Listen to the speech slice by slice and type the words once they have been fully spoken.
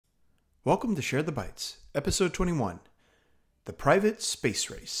Welcome to Share the Bytes, Episode 21, The Private Space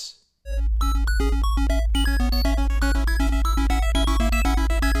Race.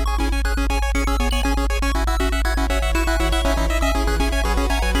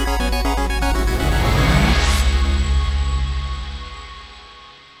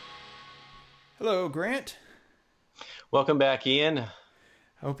 Hello, Grant. Welcome back, Ian.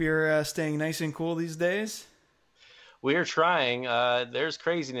 Hope you're staying nice and cool these days. We're trying. There's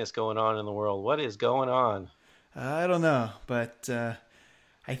craziness going on in the world. What is going on? I don't know, but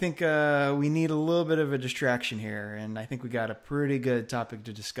I think we need a little bit of a distraction here, and I think we got a pretty good topic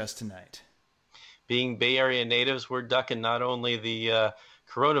to discuss tonight. Being Bay Area natives, we're ducking not only the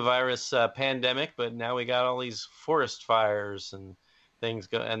coronavirus pandemic, but now we got all these forest fires and things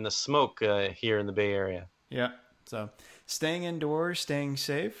and the smoke here in the Bay Area. Yeah, so staying indoors, staying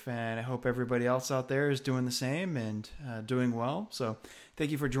safe, and I hope everybody else out there is doing the same and doing well. So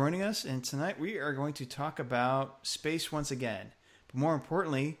thank you for joining us, and tonight we are going to talk about space once again. But more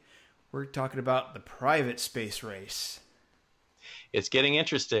importantly, we're talking about the private space race. It's getting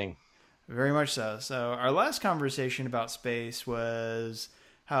interesting. Very much so. So our last conversation about space was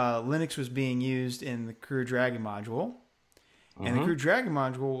how Linux was being used in the Crew Dragon module, and the Crew Dragon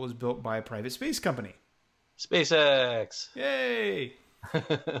module was built by a private space company. SpaceX. Yay!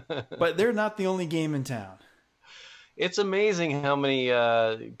 But they're not the only game in town. It's amazing how many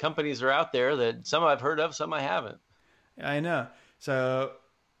companies are out there that some I've heard of, some I haven't. I know. So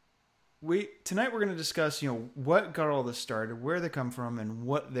tonight we're going to discuss, what got all this started, where they come from, and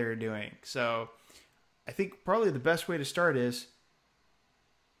what they're doing. So I think probably the best way to start is,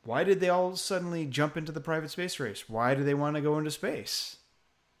 why did they all suddenly jump into the private space race? Why do they want to go into space?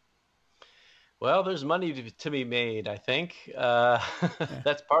 Well, there's money to be made, I think.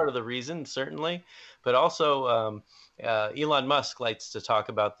 That's part of the reason, certainly. But also, Elon Musk likes to talk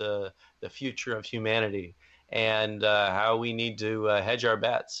about the future of humanity and how we need to hedge our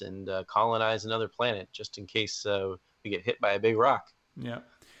bets and colonize another planet just in case we get hit by a big rock. Yeah.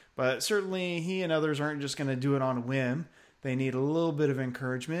 But certainly he and others aren't just going to do it on a whim. They need a little bit of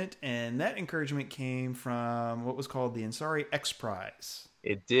encouragement, and that encouragement came from what was called the Ansari X Prize.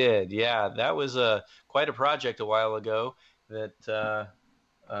 It did, yeah. That was quite a project a while ago that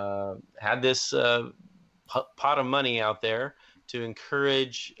had this pot of money out there to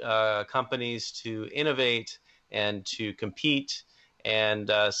encourage companies to innovate and to compete,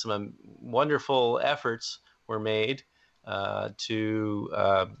 and some wonderful efforts were made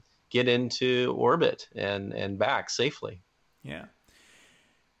to get into orbit and back safely. Yeah.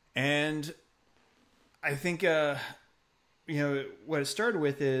 And I think... what it started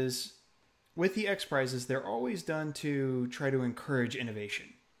with is, with the X Prizes, they're always done to try to encourage innovation.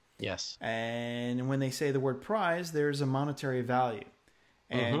 Yes. And when they say the word prize, there's a monetary value.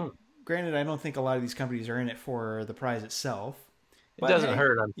 And granted, I don't think a lot of these companies are in it for the prize itself. It doesn't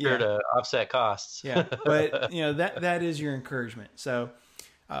hurt, I'm sure, to offset costs. Yeah, but that is your encouragement. So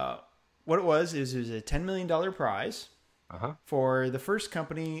what it was is a $10 million prize for the first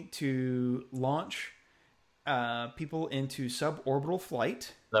company to launch people into suborbital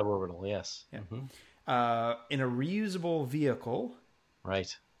flight. Suborbital, yes. Yeah. In a reusable vehicle.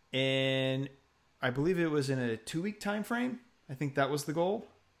 Right. And I believe it was in a 2-week time frame. I think that was the goal.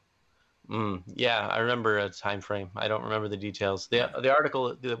 Yeah, I remember a time frame. I don't remember the details. The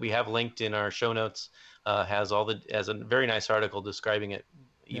article that we have linked in our show notes has a very nice article describing it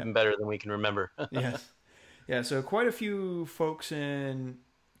even better than we can remember. Yes. Yeah, so quite a few folks and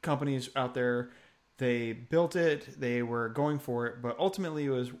companies out there, they built it, they were going for it, but ultimately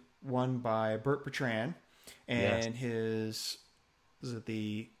it was won by Burt Bertrand and his,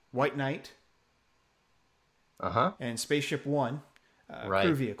 the White Knight and Spaceship One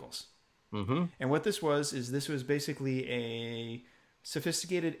crew vehicles. And what this was basically a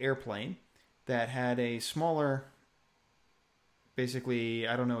sophisticated airplane that had a smaller, basically,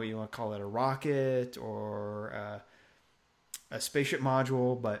 I don't know what you want to call it, a rocket or a spaceship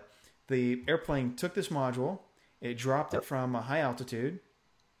module, but the airplane took this module, it dropped it from a high altitude,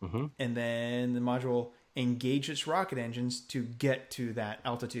 and then the module engaged its rocket engines to get to that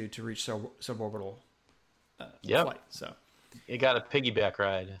altitude to reach suborbital flight. So it got a piggyback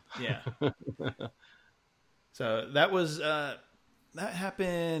ride. Yeah. So that was that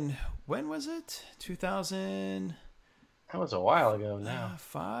happened. When was it? 2000. That was a while ago now.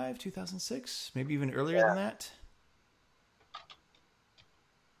 2006, maybe even earlier than that.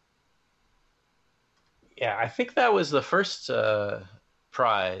 Yeah, I think that was the first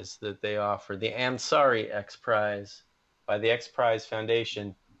prize that they offered, the Ansari X Prize by the X Prize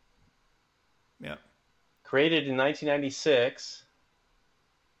Foundation. Yeah. Created in 1996.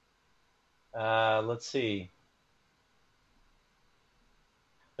 Let's see.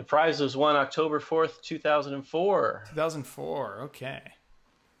 The prize was won October 4th, 2004. 2004. Okay.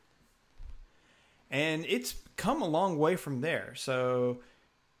 And it's come a long way from there. So,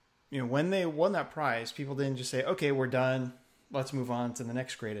 when they won that prize, people didn't just say, okay, we're done. Let's move on to the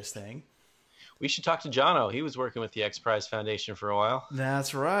next greatest thing. We should talk to Jono. He was working with the X Prize Foundation for a while.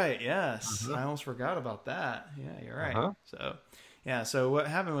 That's right. Yes. I almost forgot about that. Yeah, you're right. So, yeah. So what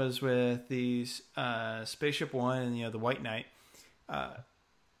happened was with these Spaceship One and the White Knight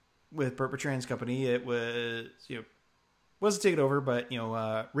with Burt Bertrand's company, it was wasn't taken over, but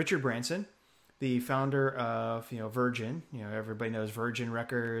Richard Branson, the founder of Virgin. Everybody knows Virgin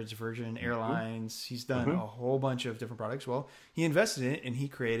Records, Virgin Airlines. He's done a whole bunch of different products. Well, he invested in it and he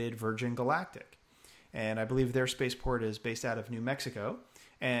created Virgin Galactic, and I believe their spaceport is based out of New Mexico,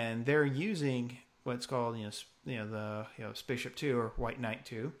 and they're using what's called the Spaceship Two or White Knight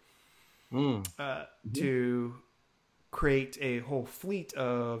 2 to create a whole fleet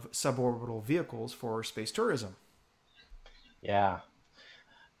of suborbital vehicles for space tourism. Yeah.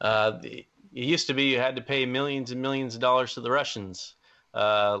 It used to be you had to pay millions and millions of dollars to the Russians,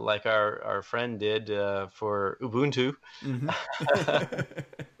 like our friend did for Ubuntu.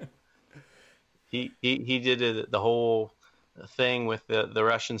 He did the whole thing with the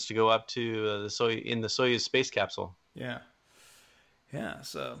Russians to go up to the Soyuz space capsule. Yeah.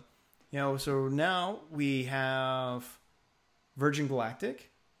 So so now we have Virgin Galactic,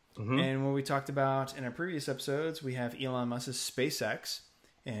 and what we talked about in our previous episodes, we have Elon Musk's SpaceX,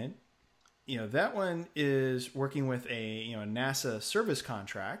 and that one is working with a NASA service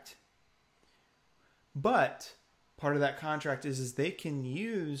contract, but part of that contract is they can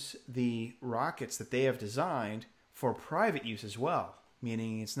use the rockets that they have designed for private use as well,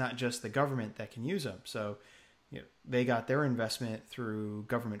 meaning it's not just the government that can use them. So they got their investment through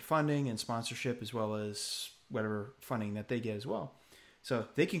government funding and sponsorship, as well as whatever funding that they get as well. So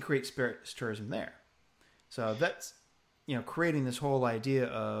they can create space tourism there. So that's creating this whole idea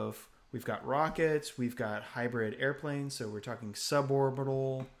of we've got rockets, we've got hybrid airplanes. So we're talking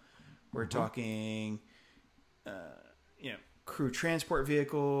suborbital, we're talking crew transport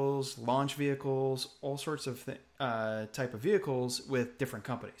vehicles, launch vehicles, all sorts of type of vehicles with different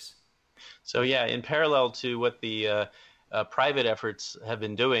companies. So yeah, in parallel to what the private efforts have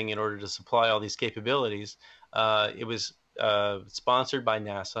been doing in order to supply all these capabilities, it was sponsored by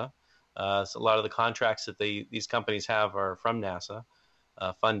NASA. So a lot of the contracts that these companies have are from NASA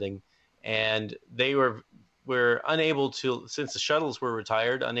funding, and they were unable to, since the shuttles were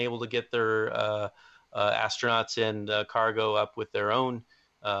retired, unable to get their astronauts and cargo up with their own.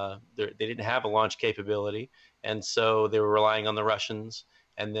 They didn't have a launch capability, and so they were relying on the Russians.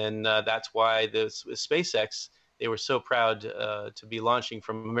 And then that's why SpaceX, they were so proud to be launching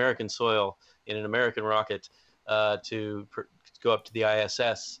from American soil in an American rocket to go up to the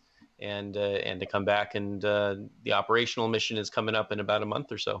ISS and to come back. And the operational mission is coming up in about a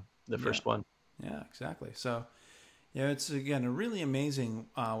month or so, the first one. Yeah, exactly. So, it's, again, really amazing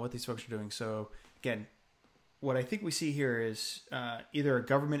what these folks are doing. So, again, what I think we see here is either a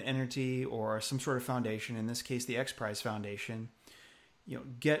government entity or some sort of foundation, in this case, the X Prize Foundation,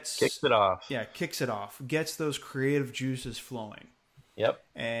 kicks it off, gets those creative juices flowing. Yep.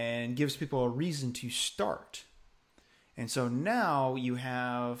 And gives people a reason to start. And so now you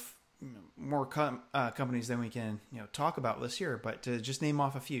have more companies than we can talk about this here, but to just name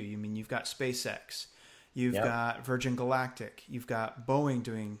off a few, you've got SpaceX, you've got Virgin Galactic, you've got Boeing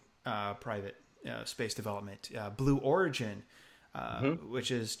doing private space development, Blue Origin,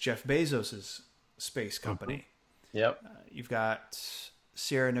 which is Jeff Bezos's space company. Yep. You've got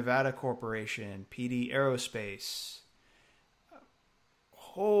Sierra Nevada Corporation, PD Aerospace, a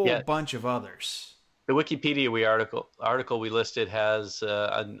whole bunch of others. The Wikipedia article we listed has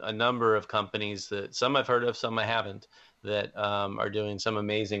a number of companies that some I've heard of, some I haven't, that are doing some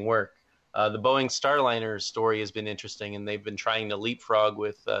amazing work. The Boeing Starliner story has been interesting, and they've been trying to leapfrog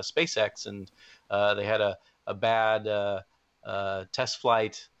with SpaceX, and they had a bad test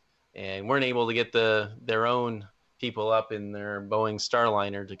flight and weren't able to get their own people up in their Boeing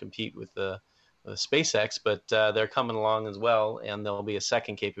Starliner to compete with the SpaceX, but they're coming along as well, and there'll be a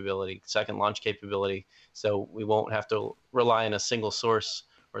second launch capability, so we won't have to rely on a single source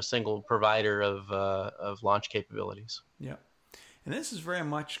or a single provider of launch capabilities. Yeah. And this is very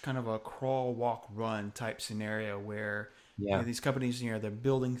much kind of a crawl, walk, run type scenario where these companies, they're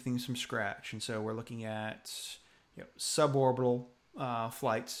building things from scratch. And so we're looking at suborbital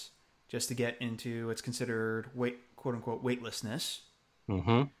flights just to get into what's considered quote unquote weightlessness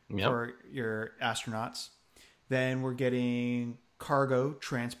for your astronauts. Then we're getting cargo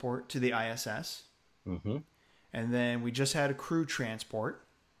transport to the ISS. Mm-hmm. And then we just had a crew transport.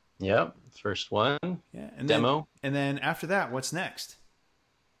 Yep, first one. Yeah, and demo. Then after that, what's next?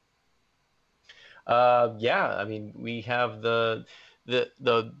 Yeah, I mean, we have the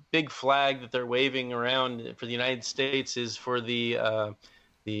big flag that they're waving around for the United States is for the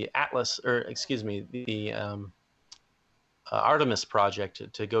Atlas, or excuse me, the Artemis project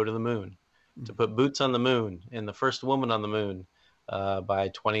to go to the moon, to put boots on the moon, and the first woman on the moon by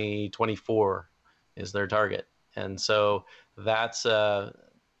 2024 is their target. And so that's to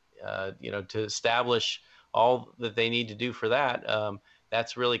establish all that they need to do for that.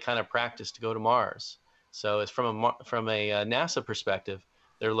 That's really kind of practice to go to Mars. So it's from a NASA perspective,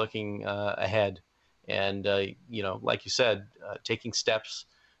 they're looking ahead, and like you said, taking steps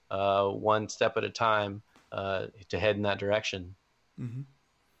one step at a time to head in that direction. Mm-hmm.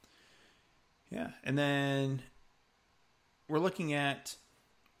 Yeah, and then we're looking at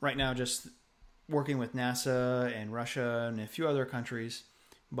right now just working with NASA and Russia and a few other countries,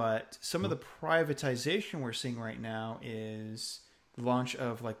 but some of the privatization we're seeing right now is the launch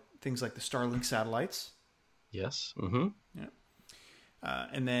of things like the Starlink satellites. Yes. Mm-hmm. Yeah.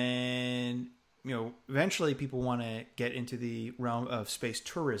 And then eventually people want to get into the realm of space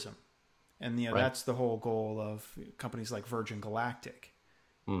tourism, and right. That's the whole goal of companies like Virgin Galactic.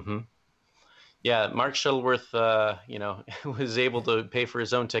 Mm-hmm. Yeah, Mark Shuttleworth, was able to pay for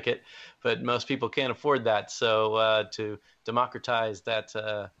his own ticket, but most people can't afford that. So to democratize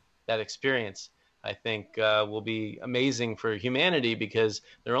that experience, I think will be amazing for humanity, because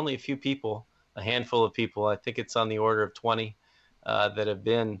there are only a handful of people. I think it's on the order of 20 that have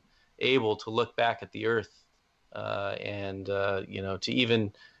been able to look back at the Earth and to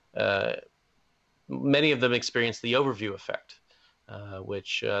even many of them experience the overview effect,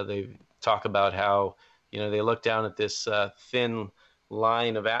 which they talk about how they look down at this thin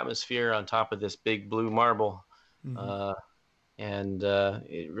line of atmosphere on top of this big blue marble, and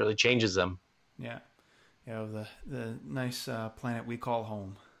it really changes them. Yeah, the nice planet we call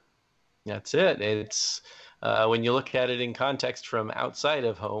home. That's it. It's when you look at it in context from outside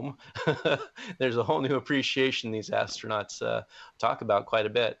of home, there's a whole new appreciation these astronauts talk about quite a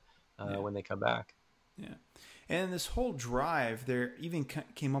bit when they come back. Yeah. And this whole drive, they even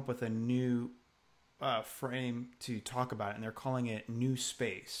came up with a new frame to talk about it, and they're calling it New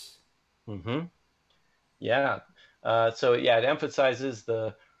Space. Mm-hmm. Yeah. It emphasizes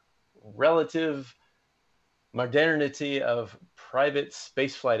the relative modernity of private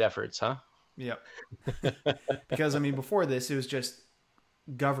spaceflight efforts, huh? Yep. Because, before this, it was just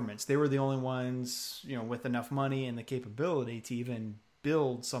governments. They were the only ones, with enough money and the capability to even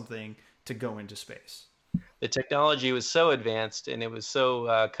build something to go into space. The technology was so advanced, and it was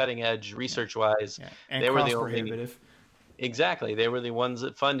so cutting edge research wise. Yeah. And cost prohibitive. Exactly. They were the ones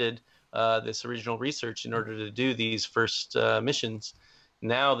that funded this original research in order to do these first missions.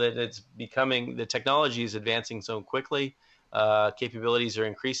 Now that the technology is advancing so quickly, capabilities are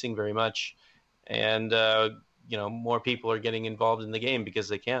increasing very much, and more people are getting involved in the game because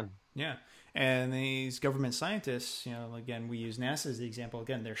they can. Yeah. And these government scientists, again, we use NASA as the example.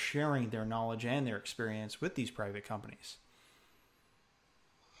 Again, they're sharing their knowledge and their experience with these private companies.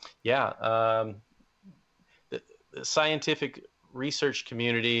 Yeah. The scientific research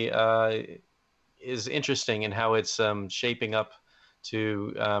community is interesting in how it's shaping up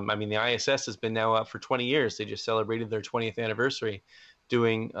to, the ISS has been now up for 20 years. They just celebrated their 20th anniversary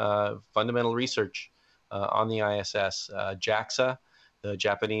doing fundamental research on the ISS. JAXA, the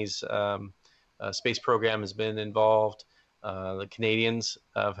Japanese space program, has been involved. The Canadians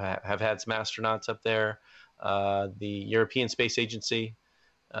have had some astronauts up there. The European Space Agency,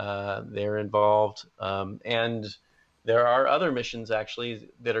 they're involved. And there are other missions actually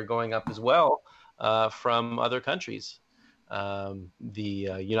that are going up as well from other countries.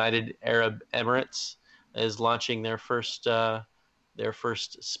 The United Arab Emirates is launching their first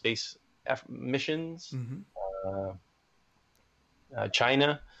space missions. Mm-hmm.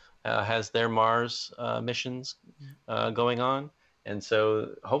 China has their Mars missions going on, and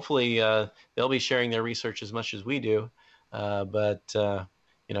so hopefully they'll be sharing their research as much as we do. But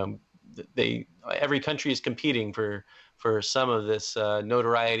every country is competing for some of this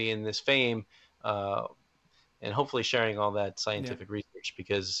notoriety and this fame, and hopefully sharing all that scientific research,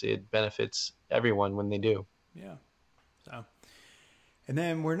 because it benefits everyone when they do. Yeah. So, and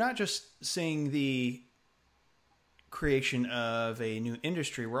then we're not just seeing the creation of a new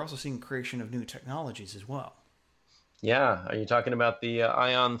industry, we're also seeing creation of new technologies as well. Yeah. Are you talking about the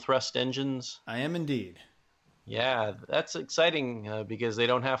ion thrust engines? I am indeed. Yeah, that's exciting because they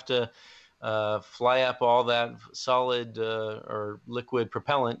don't have to fly up all that solid or liquid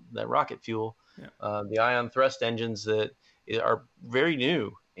propellant, that rocket fuel, the ion thrust engines that are very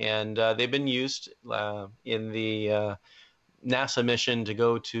new, and they've been used in the NASA mission to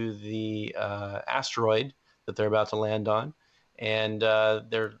go to the asteroid that they're about to land on. And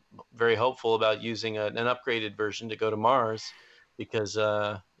they're very hopeful about using an upgraded version to go to Mars, because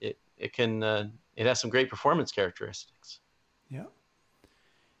it has some great performance characteristics. Yeah.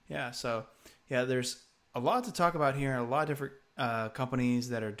 Yeah. So there's a lot to talk about here, and a lot of different companies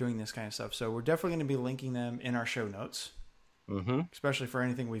that are doing this kind of stuff. So we're definitely going to be linking them in our show notes, especially for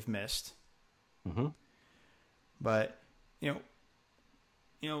anything we've missed. But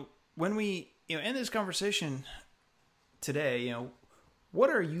when we end this conversation today, what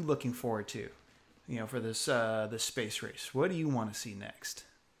are you looking forward to, for this space race? What do you want to see next?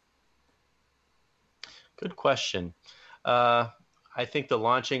 Good question. I think the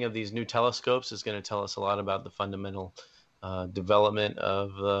launching of these new telescopes is going to tell us a lot about the fundamental development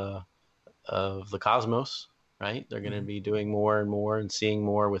of the cosmos. Right? They're going to be doing more and more and seeing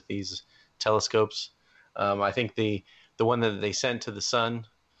more with these telescopes. I think the one that they sent to the sun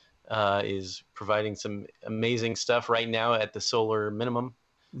is providing some amazing stuff right now at the solar minimum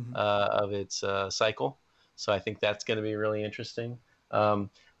of its cycle. So I think that's going to be really interesting.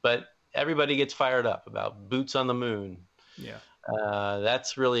 But everybody gets fired up about boots on the moon. Yeah.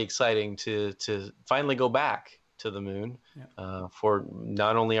 That's really exciting to finally go back to the moon for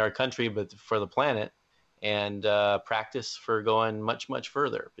not only our country, but for the planet, and practice for going much, much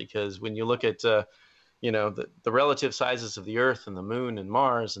further. Because when you look at, the relative sizes of the Earth and the moon and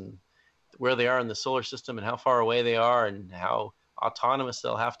Mars and where they are in the solar system and how far away they are and how autonomous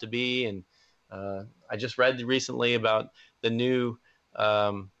they'll have to be. And I just read recently about the new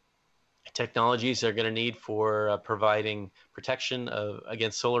technologies they're going to need for providing protection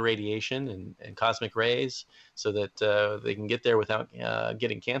against solar radiation and cosmic rays, so that they can get there without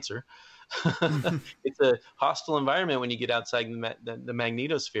getting cancer. It's a hostile environment when you get outside the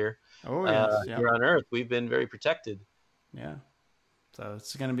magnetosphere. Oh, yes. Here on Earth, we've been very protected. Yeah. So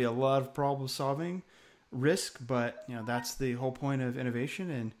it's going to be a lot of problem solving risk, but that's the whole point of innovation.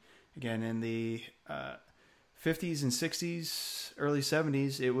 And again, in the 50s and 60s, early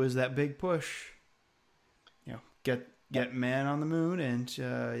 70s, it was that big push. Get man on the moon, and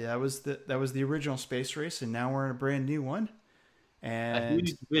that was the original space race, and now we're in a brand new one. And a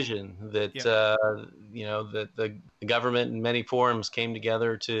huge vision that that the government in many forums came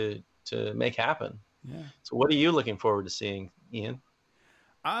together to make happen. Yeah. So what are you looking forward to seeing, Ian?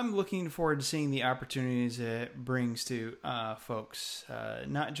 I'm looking forward to seeing the opportunities it brings to folks,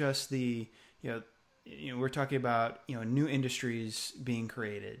 not just the we're talking about new industries being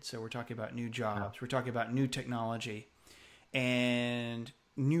created. So we're talking about new jobs. We're talking about new technology and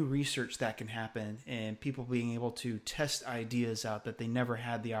new research that can happen, and people being able to test ideas out that they never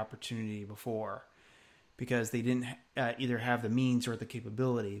had the opportunity before because they didn't either have the means or the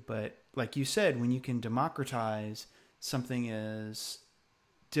capability. But like you said, when you can democratize something as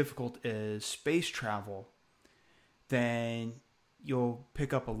difficult as space travel, then you'll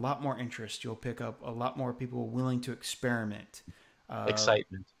pick up a lot more interest. You'll pick up a lot more people willing to experiment.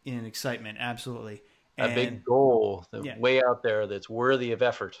 Excitement, absolutely. A big goal, way out there that's worthy of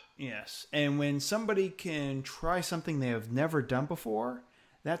effort. Yes. And when somebody can try something they have never done before,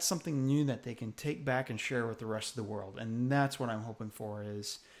 that's something new that they can take back and share with the rest of the world. And that's what I'm hoping for,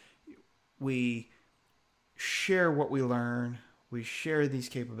 is we share what we learn, we share these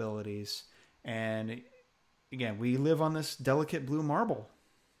capabilities, and again, we live on this delicate blue marble.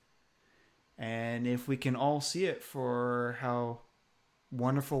 And if we can all see it for how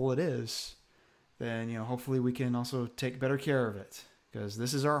wonderful it is, then hopefully we can also take better care of it, because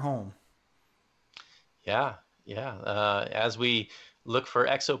this is our home. Yeah. As we look for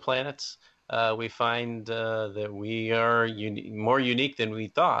exoplanets, we find that we are more unique than we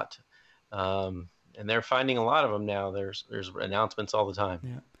thought, and they're finding a lot of them now. There's announcements all the time.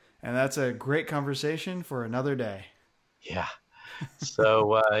 Yeah, and that's a great conversation for another day. Yeah.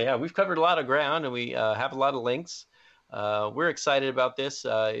 So we've covered a lot of ground, and we have a lot of links. We're excited about this.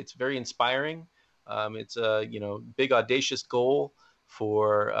 It's very inspiring. It's a big audacious goal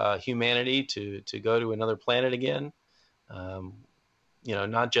for humanity to go to another planet again.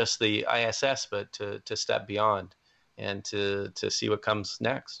 Not just the ISS, but to step beyond and to see what comes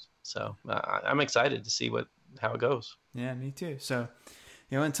next. So I'm excited to see how it goes. Yeah, me too. So,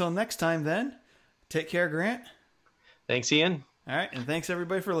 until next time, then, take care, Grant. Thanks, Ian. All right, and thanks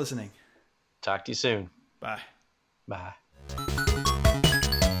everybody for listening. Talk to you soon. Bye. Bye.